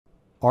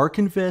ARK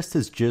Invest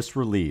has just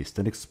released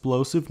an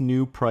explosive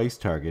new price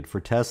target for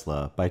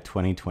Tesla by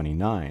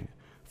 2029,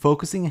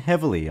 focusing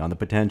heavily on the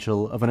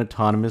potential of an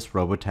autonomous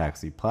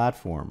robotaxi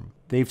platform.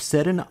 They've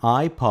set an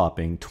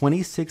eye-popping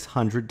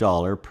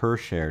 $2,600 per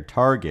share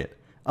target,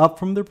 up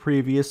from the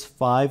previous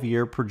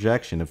 5-year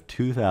projection of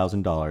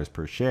 $2,000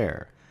 per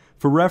share.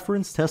 For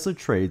reference, Tesla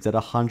trades at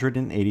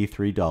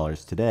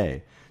 $183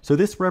 today, so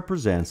this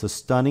represents a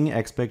stunning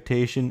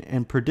expectation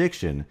and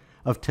prediction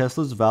of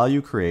Tesla's value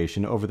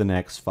creation over the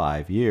next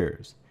 5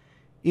 years.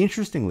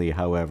 Interestingly,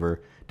 however,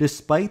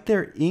 despite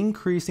their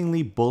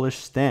increasingly bullish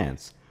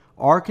stance,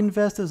 ARK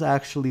Invest has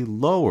actually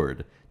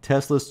lowered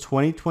Tesla's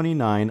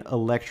 2029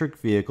 electric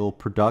vehicle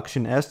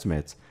production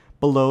estimates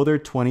below their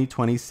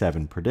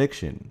 2027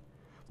 prediction.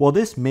 While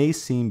this may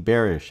seem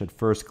bearish at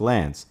first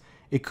glance,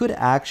 it could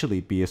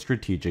actually be a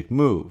strategic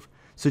move,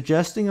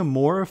 suggesting a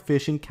more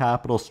efficient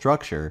capital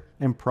structure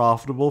and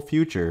profitable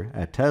future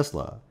at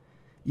Tesla.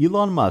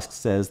 Elon Musk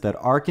says that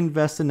ARK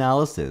Invest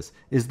analysis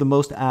is the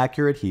most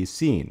accurate he's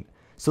seen,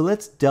 so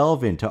let's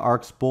delve into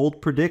ARK's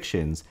bold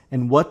predictions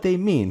and what they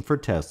mean for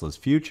Tesla's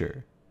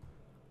future.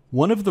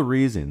 One of the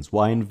reasons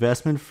why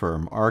investment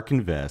firm ARK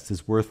Invest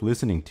is worth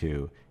listening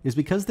to is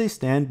because they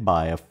stand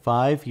by a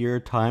 5-year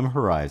time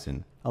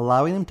horizon,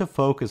 allowing them to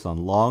focus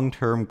on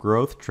long-term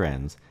growth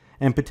trends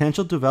and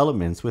potential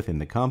developments within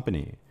the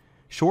company.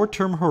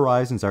 Short-term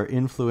horizons are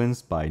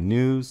influenced by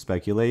news,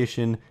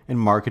 speculation, and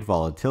market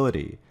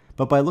volatility,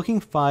 but by looking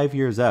 5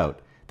 years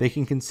out, they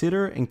can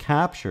consider and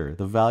capture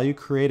the value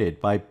created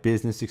by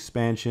business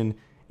expansion,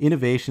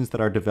 innovations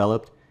that are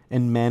developed,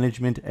 and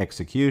management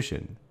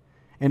execution.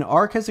 And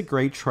ARK has a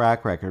great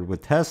track record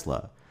with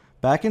Tesla.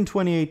 Back in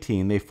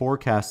 2018, they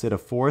forecasted a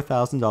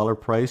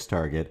 $4,000 price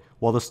target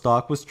while the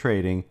stock was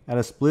trading at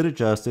a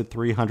split-adjusted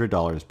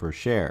 $300 per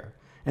share.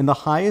 And the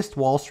highest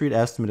Wall Street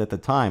estimate at the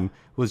time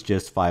was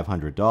just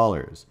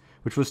 $500,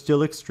 which was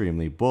still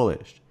extremely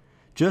bullish.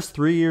 Just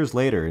 3 years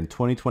later, in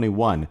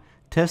 2021,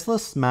 Tesla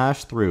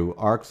smashed through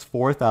ARK's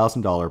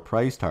 $4,000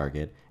 price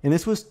target, and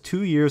this was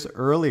 2 years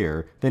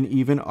earlier than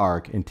even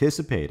ARK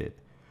anticipated.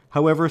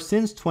 However,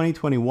 since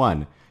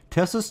 2021,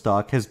 Tesla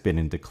stock has been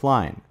in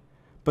decline.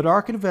 But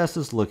ARK Invest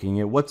is looking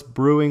at what's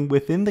brewing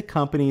within the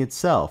company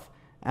itself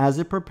as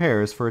it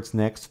prepares for its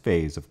next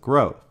phase of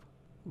growth.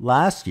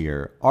 Last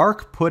year,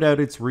 ARK put out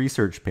its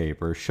research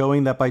paper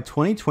showing that by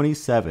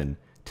 2027,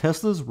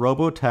 Tesla's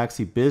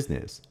Robotaxi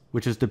business,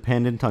 which is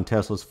dependent on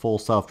Tesla's full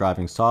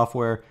self-driving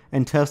software,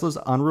 and Tesla's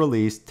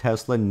unreleased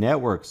Tesla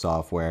Network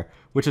software,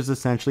 which is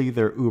essentially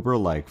their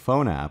Uber-like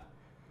phone app,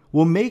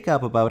 will make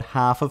up about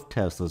half of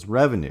Tesla's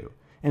revenue,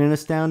 and an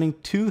astounding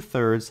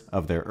 2/3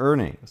 of their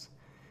earnings.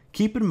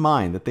 Keep in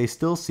mind that they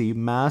still see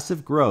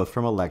massive growth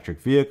from electric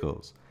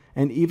vehicles,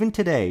 and even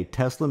today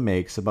Tesla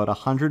makes about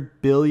 $100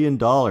 billion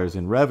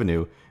in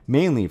revenue,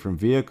 mainly from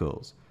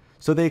vehicles.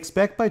 So they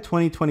expect by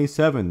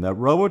 2027 that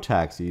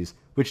robotaxis,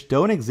 which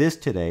don't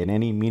exist today in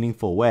any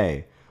meaningful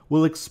way,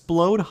 will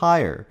explode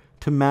higher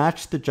to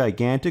match the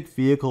gigantic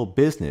vehicle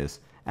business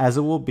as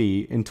it will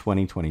be in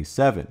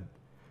 2027.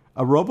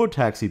 A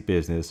robotaxi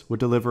business would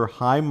deliver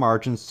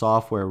high-margin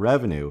software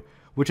revenue,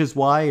 which is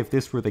why, if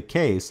this were the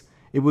case,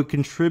 it would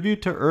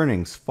contribute to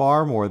earnings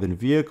far more than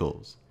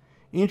vehicles.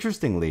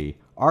 Interestingly,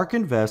 ARK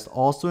Invest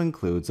also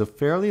includes a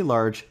fairly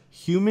large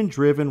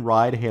human-driven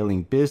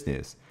ride-hailing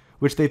business,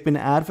 which they've been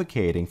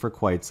advocating for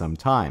quite some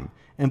time,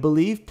 and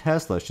believe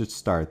Tesla should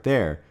start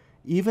there,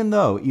 even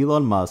though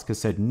Elon Musk has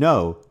said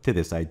no to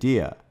this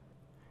idea.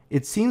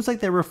 It seems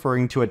like they're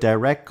referring to a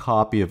direct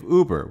copy of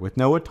Uber with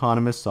no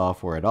autonomous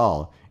software at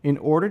all, in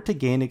order to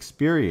gain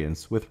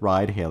experience with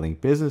ride-hailing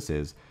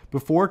businesses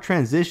before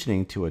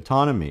transitioning to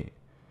autonomy.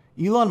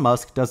 Elon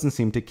Musk doesn't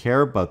seem to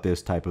care about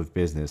this type of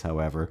business,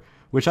 however,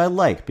 which I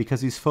like because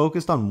he's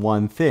focused on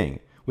one thing,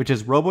 which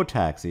is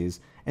robotaxis,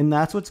 and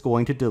that's what's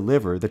going to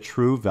deliver the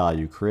true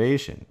value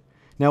creation.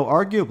 Now,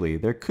 arguably,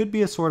 there could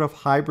be a sort of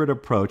hybrid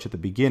approach at the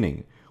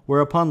beginning, where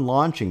upon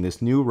launching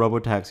this new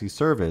robotaxi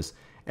service,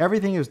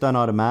 everything is done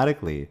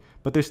automatically,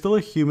 but there's still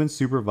a human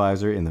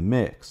supervisor in the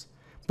mix.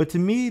 But to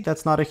me,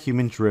 that's not a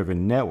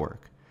human-driven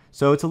network.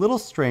 So it's a little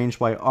strange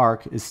why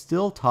ARK is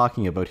still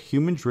talking about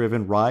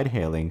human-driven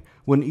ride-hailing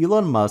when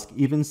Elon Musk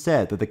even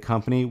said that the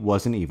company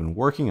wasn't even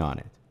working on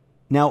it.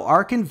 Now,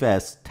 ARK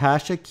Invest's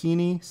Tasha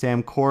Keeney,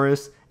 Sam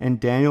Corris, and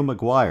Daniel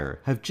McGuire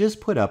have just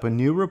put up a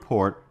new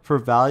report for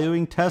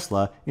valuing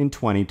Tesla in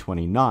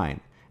 2029,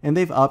 and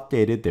they've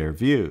updated their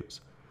views.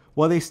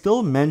 While they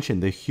still mention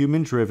the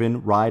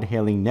human-driven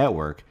ride-hailing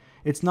network,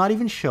 it's not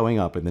even showing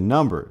up in the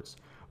numbers.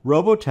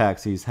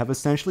 Robotaxis have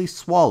essentially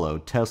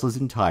swallowed Tesla's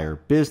entire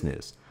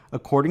business,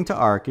 according to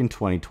ARK in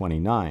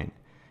 2029.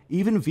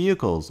 Even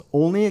vehicles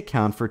only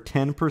account for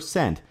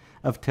 10%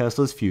 of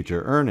Tesla's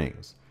future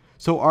earnings.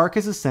 So ARK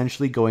is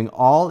essentially going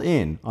all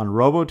in on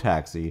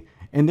robotaxi,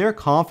 and their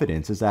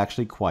confidence is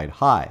actually quite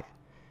high.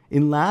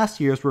 In last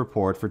year's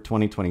report for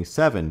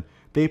 2027,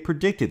 they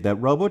predicted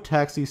that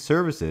robotaxi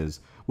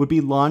services would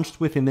be launched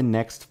within the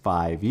next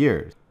 5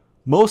 years,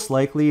 most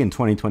likely in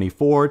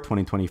 2024,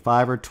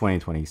 2025, or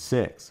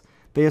 2026.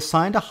 They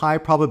assigned a high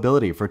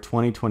probability for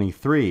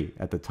 2023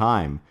 at the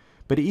time,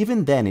 but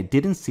even then it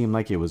didn't seem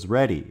like it was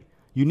ready.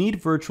 You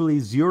need virtually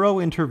zero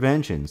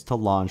interventions to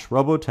launch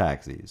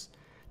robotaxis.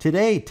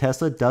 Today,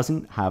 Tesla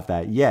doesn't have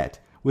that yet,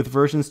 with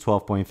versions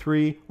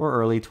 12.3 or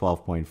early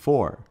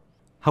 12.4.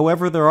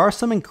 However, there are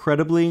some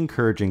incredibly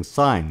encouraging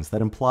signs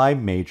that imply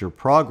major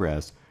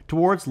progress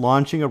towards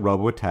launching a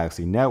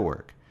robotaxi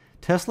network.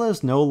 Tesla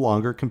is no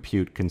longer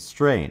compute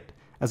constrained.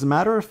 As a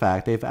matter of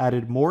fact, they've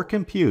added more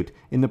compute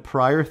in the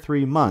prior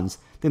 3 months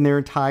than their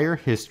entire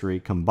history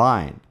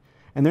combined.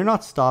 And they're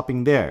not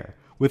stopping there,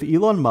 with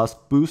Elon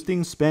Musk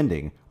boosting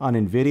spending on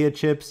NVIDIA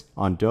chips,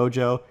 on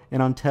Dojo,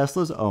 and on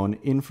Tesla's own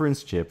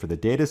inference chip for the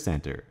data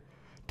center.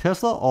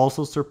 Tesla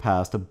also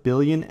surpassed 1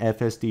 billion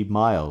FSD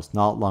miles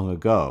not long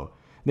ago.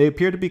 They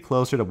appear to be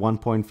closer to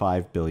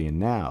 1.5 billion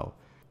now.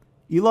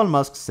 Elon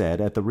Musk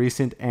said at the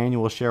recent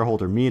annual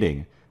shareholder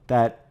meeting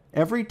that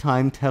every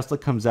time Tesla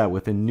comes out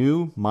with a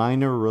new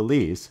minor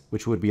release,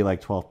 which would be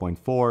like 12.4,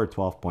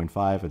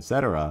 12.5,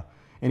 etc.,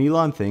 and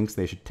Elon thinks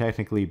they should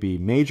technically be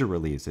major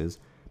releases,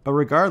 but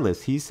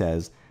regardless, he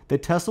says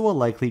that Tesla will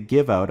likely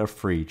give out a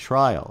free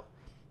trial.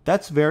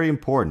 That's very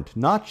important,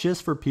 not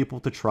just for people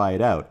to try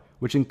it out,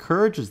 which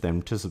encourages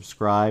them to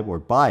subscribe or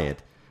buy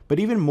it, but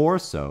even more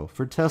so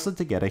for Tesla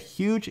to get a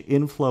huge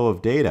inflow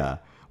of data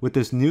with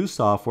this new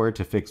software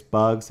to fix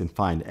bugs and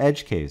find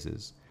edge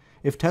cases.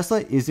 If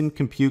Tesla isn't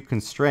compute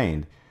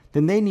constrained,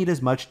 then they need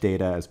as much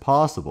data as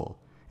possible.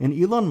 And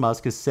Elon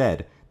Musk has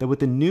said that with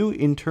the new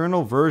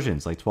internal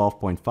versions like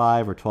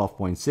 12.5 or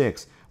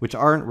 12.6, which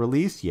aren't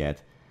released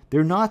yet,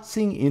 they're not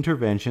seeing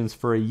interventions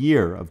for a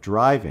year of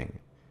driving.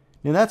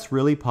 Now that's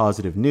really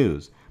positive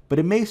news, but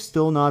it may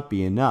still not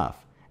be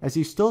enough, as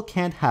you still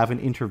can't have an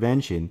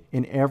intervention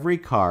in every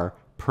car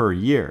per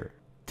year.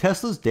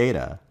 Tesla's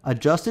data,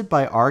 adjusted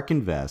by ARK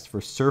Invest for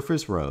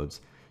surface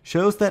roads,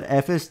 shows that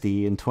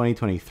FSD in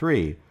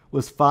 2023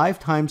 was 5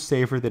 times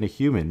safer than a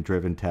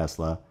human-driven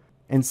Tesla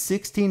and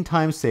 16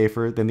 times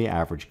safer than the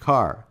average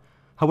car.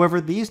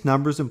 However, these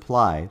numbers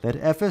imply that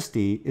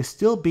FSD is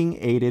still being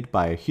aided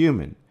by a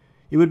human.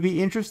 It would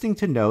be interesting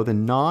to know the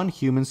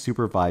non-human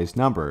supervised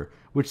number,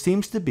 which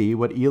seems to be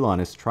what Elon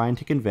is trying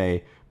to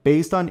convey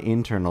based on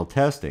internal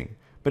testing,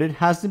 but it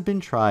hasn't been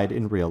tried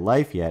in real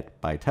life yet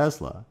by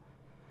Tesla.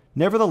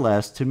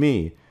 Nevertheless, to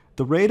me,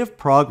 the rate of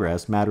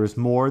progress matters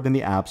more than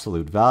the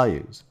absolute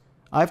values.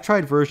 I've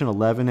tried version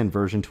 11 and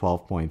version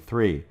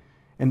 12.3,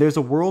 and there's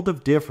a world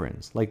of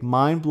difference, like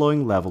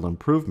mind-blowing level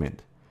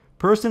improvement.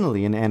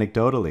 Personally and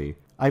anecdotally,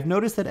 I've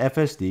noticed that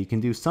FSD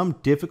can do some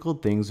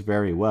difficult things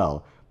very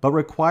well, but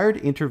required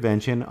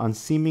intervention on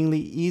seemingly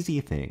easy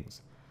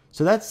things.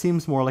 So that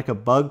seems more like a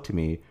bug to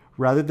me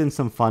rather than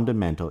some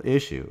fundamental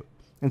issue.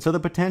 And so the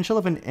potential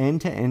of an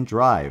end-to-end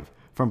drive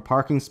from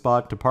parking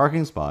spot to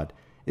parking spot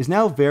is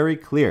now very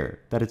clear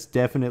that it's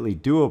definitely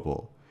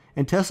doable.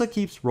 And Tesla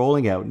keeps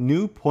rolling out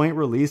new point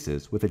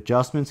releases with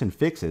adjustments and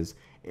fixes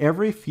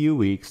every few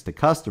weeks to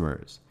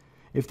customers.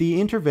 If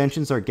the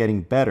interventions are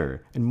getting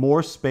better and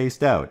more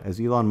spaced out, as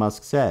Elon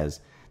Musk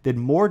says, then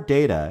more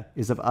data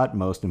is of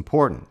utmost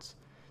importance.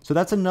 So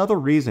that's another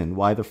reason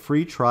why the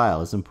free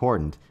trial is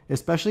important,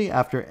 especially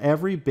after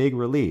every big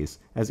release,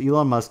 as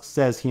Elon Musk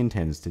says he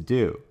intends to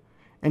do.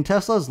 And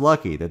Tesla's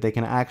lucky that they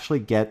can actually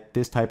get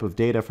this type of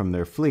data from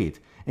their fleet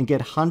and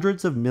get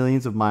hundreds of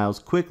millions of miles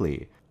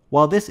quickly,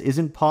 while this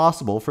isn't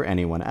possible for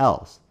anyone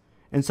else.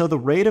 And so the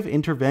rate of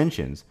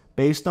interventions,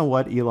 based on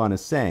what Elon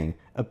is saying,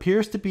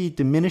 appears to be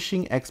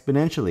diminishing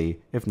exponentially,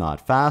 if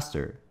not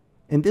faster.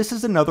 And this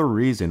is another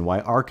reason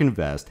why ARK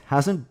Invest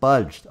hasn't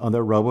budged on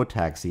their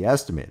robotaxi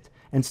estimate,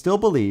 and still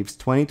believes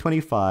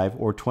 2025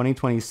 or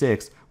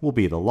 2026 will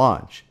be the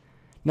launch.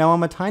 Now,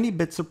 I'm a tiny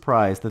bit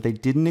surprised that they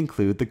didn't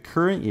include the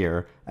current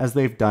year as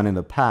they've done in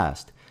the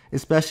past,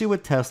 especially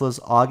with Tesla's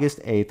August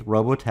 8th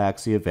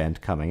robotaxi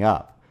event coming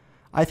up.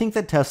 I think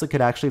that Tesla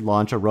could actually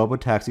launch a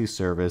robotaxi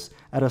service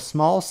at a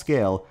small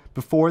scale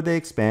before they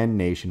expand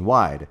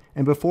nationwide,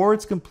 and before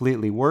it's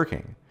completely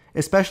working,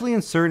 especially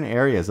in certain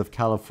areas of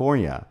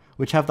California,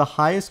 which have the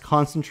highest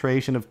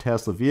concentration of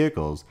Tesla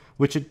vehicles,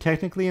 which should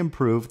technically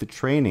improve the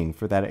training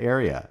for that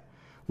area.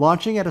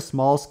 Launching at a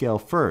small scale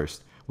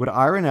first would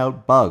iron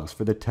out bugs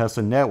for the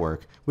Tesla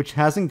network, which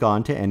hasn't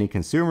gone to any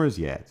consumers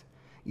yet.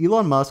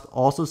 Elon Musk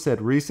also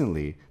said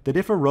recently that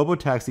if a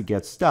robotaxi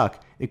gets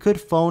stuck, it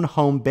could phone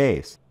home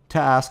base to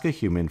ask a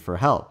human for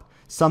help,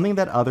 something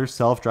that other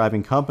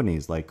self-driving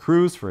companies like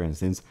Cruise, for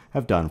instance,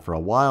 have done for a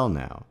while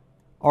now.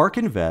 ARK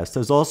Invest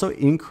has also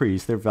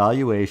increased their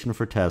valuation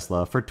for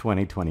Tesla for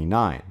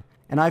 2029,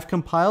 and I've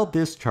compiled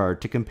this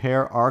chart to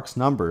compare ARK's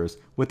numbers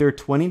with their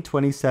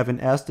 2027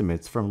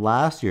 estimates from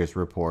last year's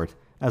report,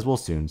 as we'll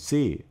soon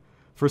see.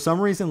 For some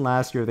reason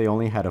last year they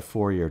only had a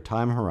 4-year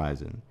time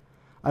horizon.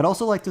 I'd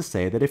also like to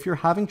say that if you're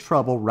having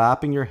trouble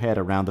wrapping your head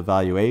around the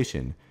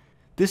valuation,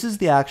 this is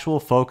the actual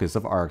focus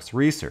of ARK's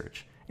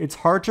research. It's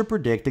hard to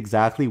predict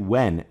exactly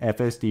when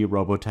FSD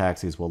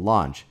robotaxis will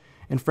launch,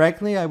 and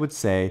frankly I would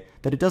say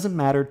that it doesn't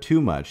matter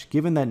too much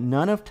given that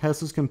none of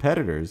Tesla's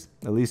competitors,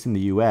 at least in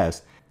the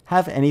US,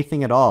 have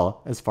anything at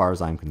all as far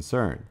as I'm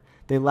concerned.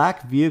 They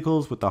lack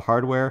vehicles with the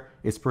hardware,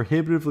 it's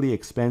prohibitively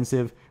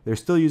expensive, they're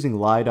still using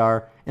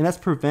LiDAR, and that's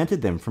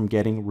prevented them from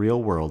getting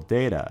real-world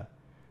data.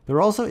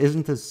 There also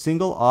isn't a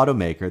single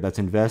automaker that's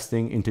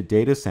investing into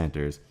data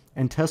centers,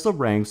 and Tesla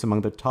ranks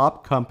among the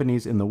top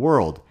companies in the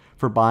world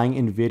for buying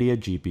NVIDIA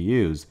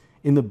GPUs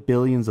in the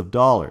billions of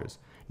dollars,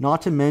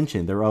 not to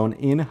mention their own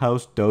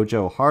in-house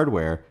Dojo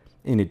hardware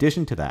in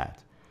addition to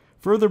that.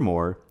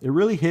 Furthermore, it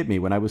really hit me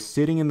when I was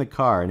sitting in the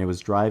car and it was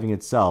driving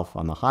itself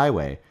on the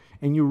highway,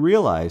 and you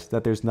realize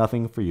that there's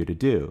nothing for you to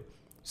do.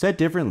 Said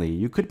differently,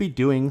 you could be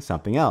doing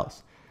something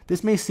else.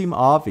 This may seem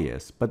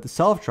obvious, but the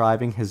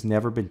self-driving has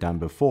never been done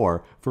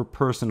before for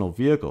personal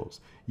vehicles.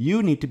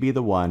 You need to be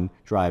the one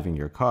driving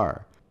your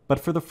car.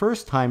 But for the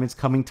first time, it's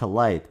coming to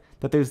light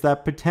that there's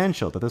that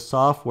potential that the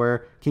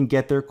software can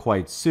get there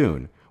quite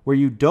soon, where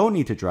you don't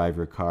need to drive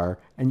your car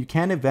and you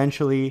can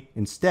eventually,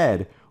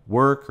 instead,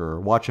 work or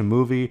watch a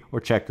movie or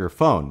check your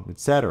phone,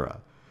 etc.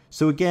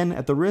 So again,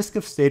 at the risk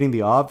of stating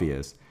the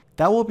obvious,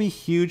 that will be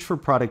huge for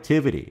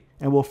productivity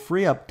and will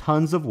free up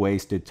tons of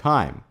wasted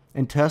time,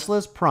 and Tesla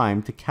is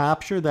primed to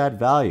capture that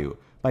value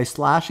by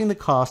slashing the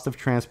cost of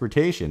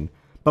transportation,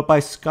 but by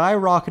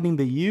skyrocketing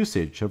the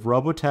usage of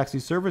robotaxi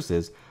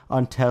services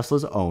on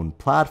Tesla's own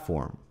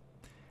platform.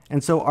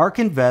 And so ARK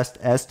Invest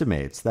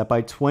estimates that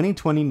by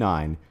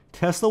 2029,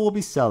 Tesla will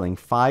be selling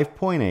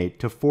 5.8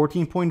 to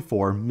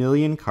 14.4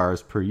 million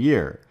cars per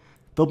year.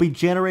 They'll be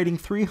generating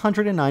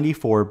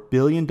 $394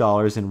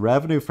 billion in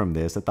revenue from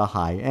this at the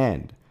high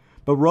end.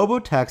 But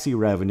robotaxi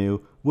revenue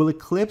will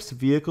eclipse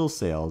vehicle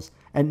sales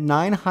at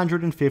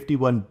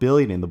 $951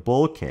 billion in the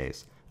bull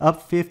case,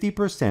 up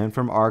 50%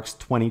 from ARK's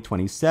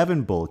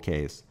 2027 bull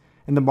case,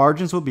 and the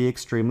margins will be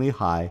extremely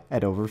high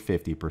at over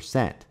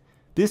 50%.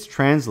 This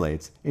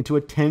translates into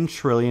a $10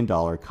 trillion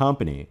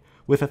company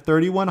with a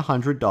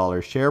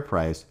 $3,100 share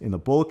price in the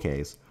bull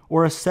case,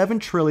 or a $7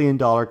 trillion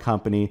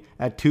company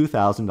at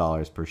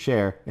 $2,000 per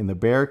share in the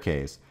bear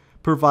case,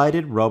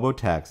 provided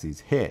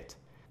robotaxis hit.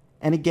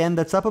 And again,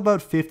 that's up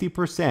about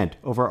 50%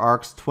 over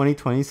ARK's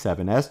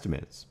 2027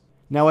 estimates.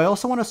 Now, I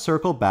also want to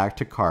circle back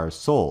to cars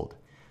sold.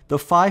 The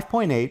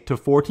 5.8 to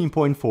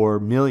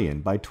 14.4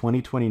 million by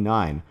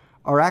 2029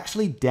 are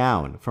actually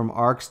down from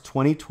ARK's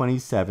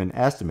 2027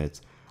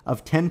 estimates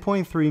of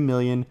 10.3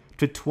 million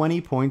to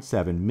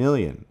 20.7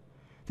 million.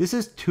 This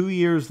is 2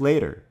 years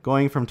later,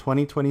 going from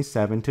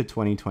 2027 to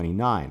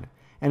 2029,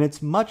 and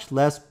it's much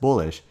less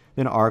bullish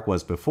than ARK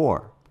was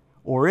before.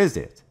 Or is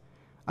it?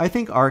 I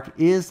think ARK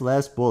is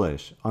less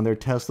bullish on their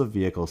Tesla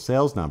vehicle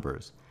sales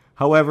numbers.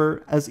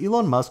 However, as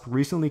Elon Musk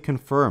recently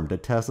confirmed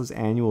at Tesla's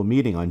annual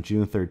meeting on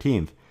June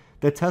 13th,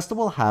 that Tesla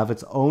will have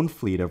its own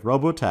fleet of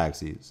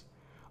robotaxis.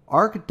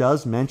 ARK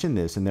does mention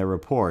this in their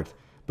report,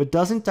 but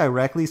doesn't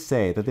directly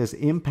say that this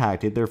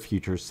impacted their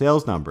future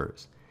sales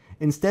numbers.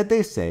 Instead,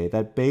 they say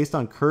that based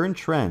on current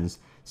trends,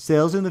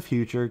 sales in the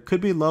future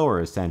could be lower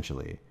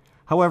essentially.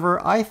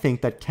 However, I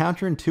think that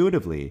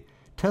counterintuitively,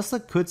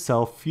 Tesla could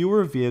sell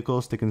fewer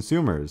vehicles to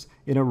consumers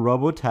in a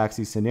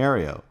robotaxi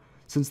scenario,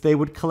 since they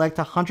would collect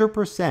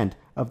 100%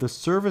 of the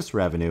service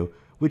revenue,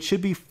 which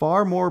should be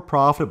far more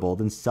profitable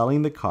than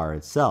selling the car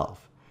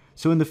itself.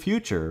 So in the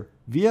future,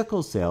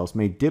 vehicle sales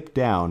may dip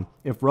down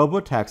if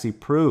robotaxi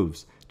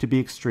proves to be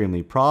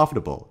extremely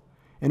profitable.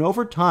 And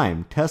over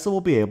time, Tesla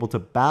will be able to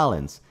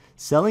balance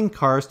selling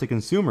cars to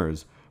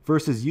consumers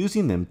versus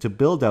using them to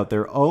build out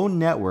their own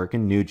network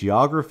in new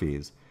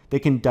geographies. They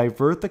can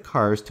divert the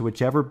cars to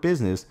whichever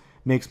business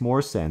makes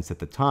more sense at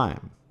the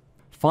time.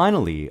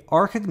 Finally,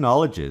 ARK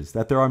acknowledges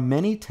that there are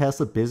many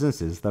Tesla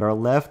businesses that are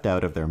left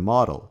out of their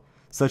model,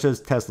 such as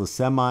Tesla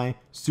Semi,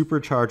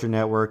 Supercharger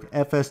Network,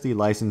 FSD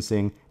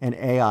licensing, and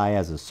AI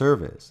as a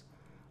service.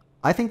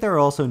 I think there are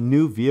also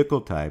new vehicle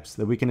types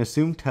that we can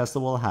assume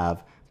Tesla will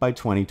have by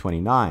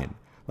 2029,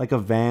 like a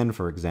van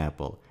for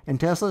example, and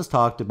Tesla has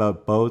talked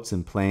about boats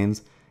and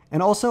planes,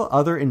 and also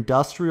other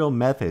industrial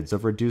methods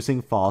of reducing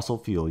fossil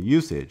fuel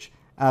usage,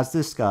 as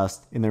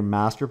discussed in their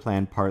Master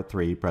Plan Part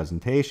 3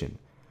 presentation,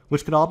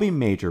 which could all be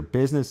major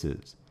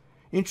businesses.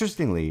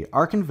 Interestingly,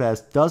 ARK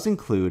Invest does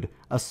include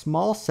a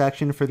small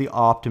section for the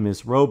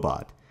Optimus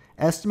robot,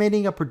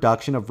 estimating a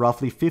production of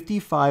roughly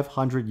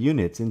 5,500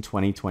 units in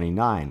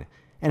 2029,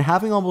 and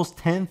having almost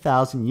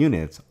 10,000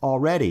 units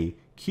already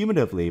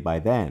cumulatively by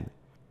then.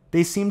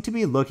 They seem to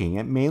be looking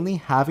at mainly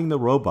having the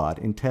robot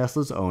in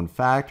Tesla's own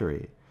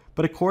factory,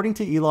 but according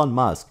to Elon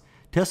Musk,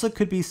 Tesla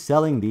could be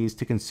selling these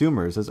to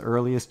consumers as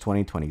early as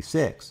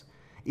 2026.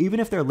 Even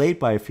if they're late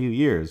by a few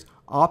years,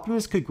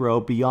 Optimus could grow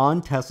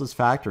beyond Tesla's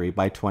factory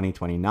by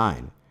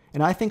 2029,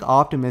 and I think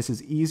Optimus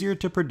is easier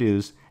to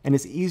produce and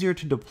is easier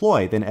to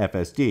deploy than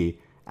FSD,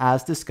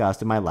 as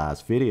discussed in my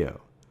last video.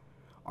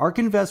 ARK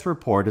Invest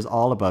report is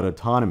all about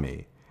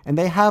autonomy, and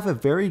they have a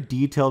very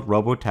detailed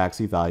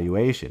robotaxi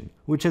valuation,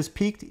 which has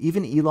piqued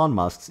even Elon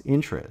Musk's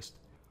interest.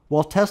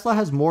 While Tesla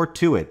has more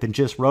to it than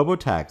just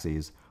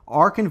robotaxis,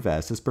 ARK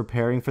Invest is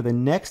preparing for the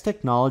next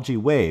technology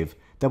wave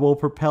that will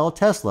propel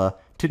Tesla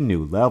to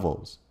new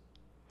levels.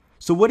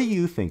 So what do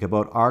you think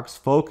about ARK's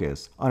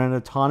focus on an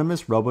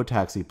autonomous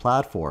robotaxi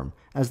platform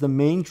as the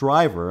main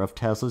driver of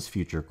Tesla's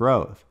future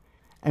growth?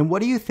 And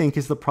what do you think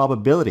is the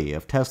probability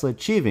of Tesla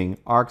achieving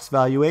ARK's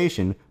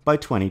valuation by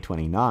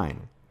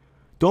 2029?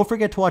 Don't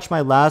forget to watch my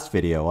last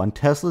video on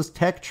Tesla's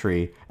tech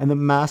tree and the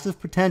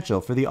massive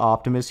potential for the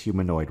Optimus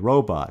humanoid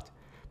robot.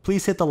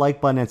 Please hit the like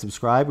button and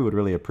subscribe, we would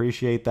really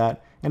appreciate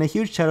that. And a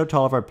huge shout out to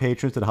all of our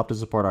patrons that help to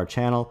support our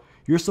channel.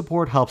 Your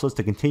support helps us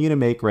to continue to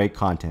make great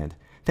content.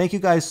 Thank you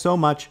guys so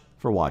much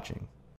for watching.